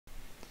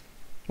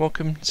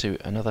Welcome to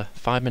another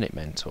 5-Minute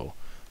Mentor.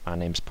 My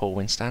name's Paul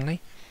Winstanley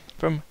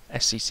from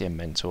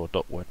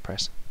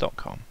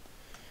sccmmentor.wordpress.com.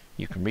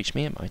 You can reach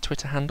me at my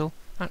Twitter handle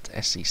at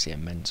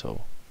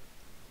sccmmentor.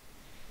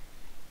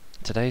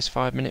 Today's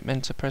 5-Minute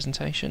Mentor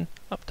presentation: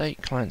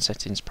 Update Client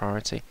Settings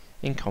Priority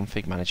in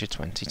ConfigMgr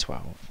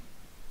 2012.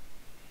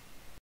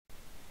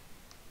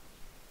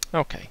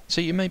 Okay,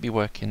 so you may be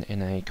working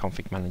in a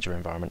ConfigMgr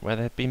environment where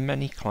there have been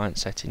many client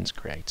settings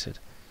created.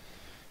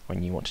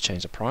 When you want to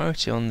change the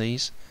priority on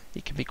these,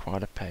 it can be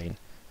quite a pain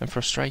and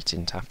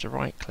frustrating to have to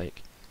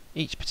right-click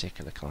each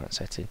particular client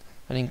setting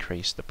and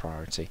increase the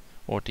priority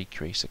or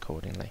decrease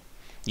accordingly.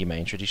 You may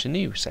introduce a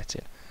new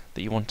setting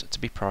that you want it to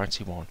be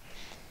priority 1,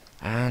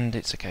 and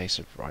it's a case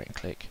of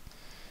right-click,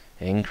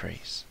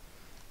 increase,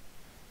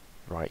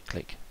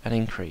 right-click and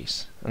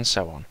increase, and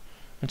so on,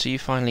 until you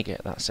finally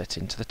get that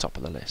setting to the top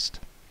of the list.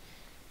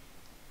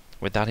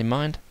 With that in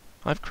mind,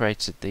 I've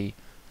created the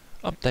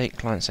Update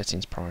Client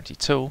Settings Priority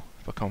tool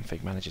for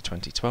ConfigMgr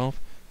 2012,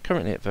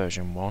 currently at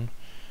version 1,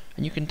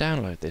 and you can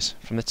download this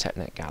from the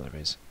TechNet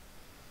galleries.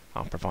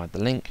 I'll provide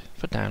the link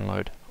for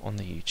download on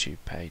the YouTube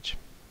page.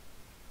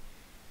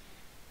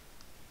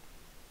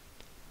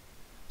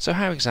 So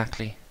how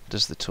exactly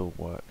does the tool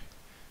work?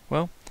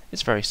 Well,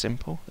 it's very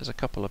simple. There's a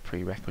couple of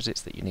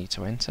prerequisites that you need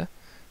to enter: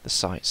 the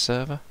site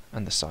server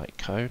and the site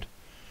code.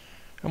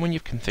 And when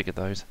you've configured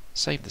those,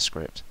 save the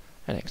script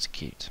and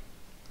execute.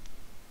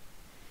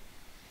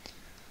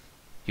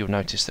 You'll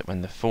notice that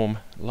when the form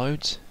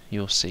loads,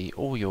 you'll see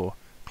all your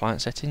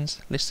client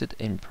settings listed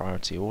in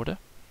priority order,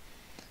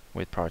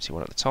 with priority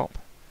 1 at the top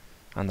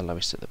and the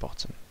lowest at the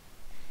bottom.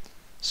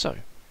 So,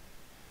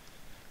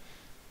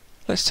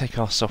 let's take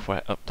our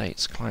software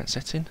updates client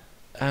setting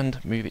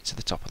and move it to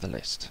the top of the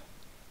list.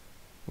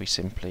 We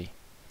simply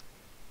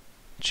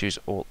choose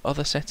all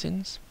other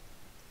settings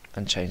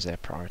and change their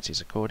priorities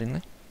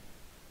accordingly,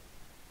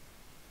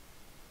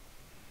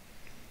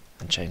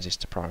 and change this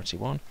to priority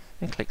 1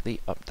 and click the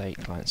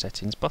Update Client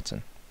Settings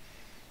button.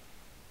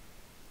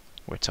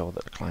 We're told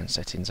that the client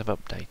settings have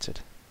updated,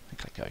 and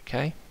click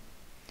OK.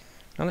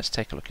 Now let's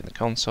take a look in the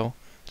console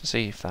to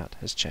see if that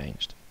has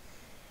changed.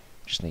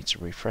 Just need to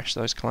refresh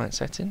those client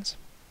settings,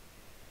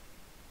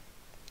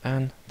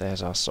 and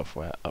there's our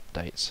software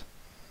updates,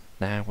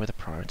 now with a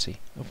priority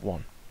of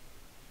 1.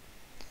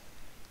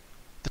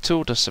 The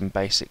tool does some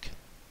basic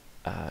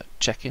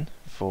checking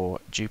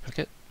for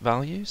duplicate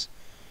values,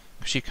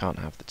 because you can't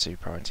have the two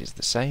priorities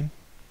the same.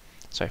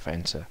 So if I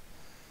enter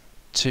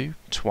 2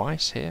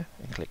 twice here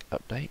and click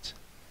Update,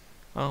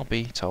 I'll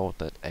be told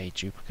that a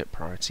duplicate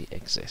priority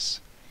exists,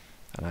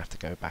 and I have to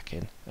go back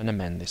in and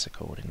amend this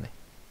accordingly.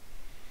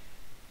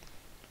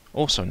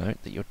 Also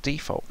note that your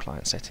default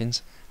client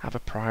settings have a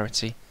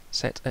priority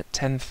set at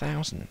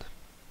 10,000.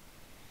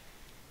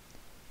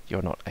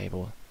 You're not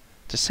able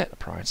to set the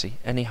priority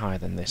any higher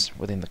than this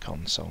within the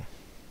console.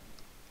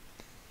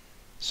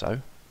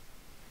 So,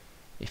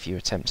 if you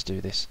attempt to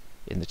do this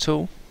in the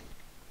tool,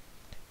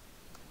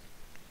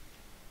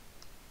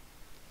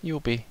 you'll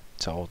be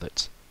told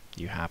that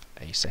you have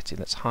a setting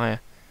that's higher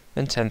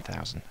than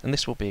 10,000, and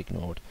this will be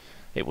ignored.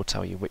 It will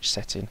tell you which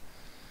setting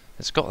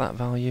has got that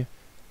value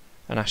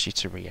and ask you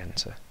to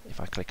re-enter.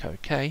 If I click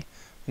OK,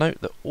 note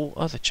that all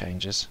other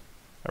changes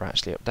are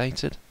actually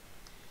updated,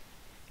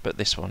 but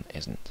this one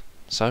isn't.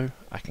 So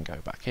I can go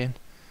back in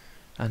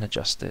and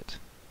adjust it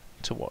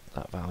to what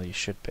that value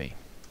should be.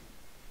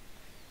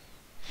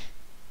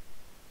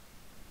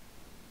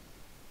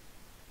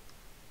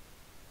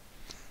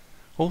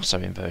 Also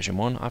in version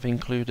 1, I've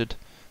included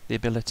the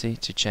ability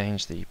to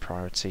change the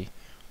priority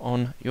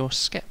on your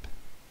SCEP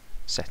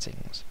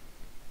settings.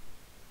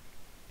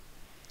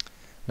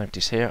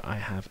 Notice here I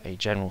have a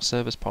general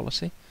service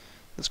policy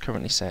that's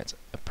currently set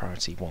at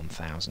priority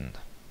 1000.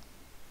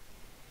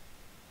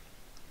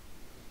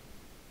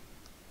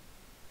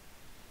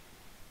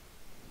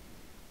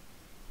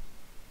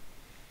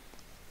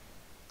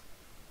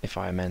 If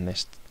I amend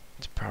this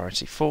to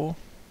priority 4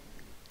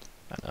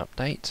 and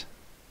update,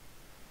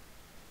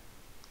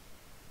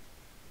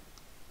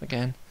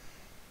 again,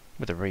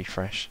 with a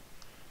refresh,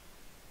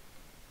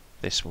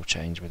 this will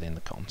change within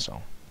the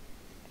console.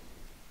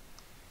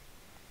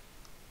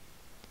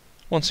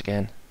 Once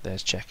again,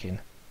 there's checking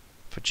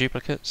for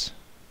duplicates,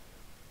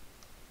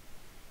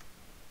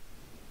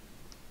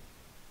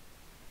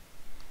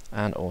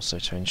 and also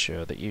to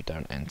ensure that you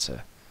don't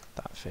enter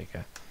that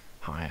figure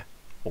higher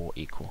or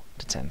equal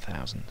to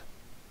 10,000.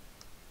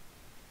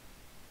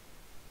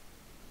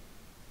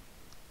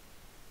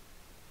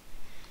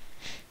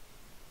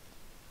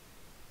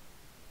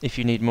 If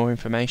you need more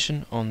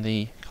information on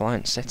the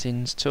client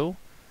settings tool,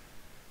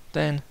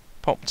 then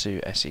pop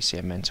to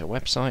SCCM Mentor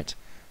website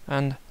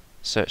and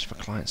search for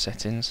client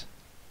settings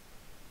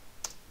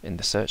in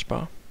the search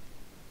bar,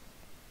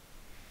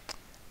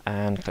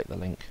 and click the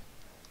link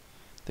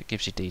that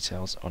gives you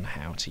details on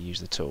how to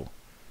use the tool.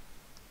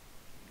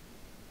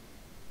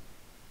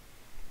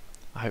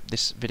 I hope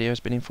this video has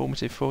been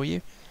informative for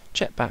you.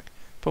 Check back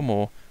for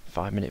more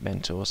 5-Minute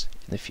Mentors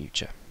in the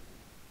future.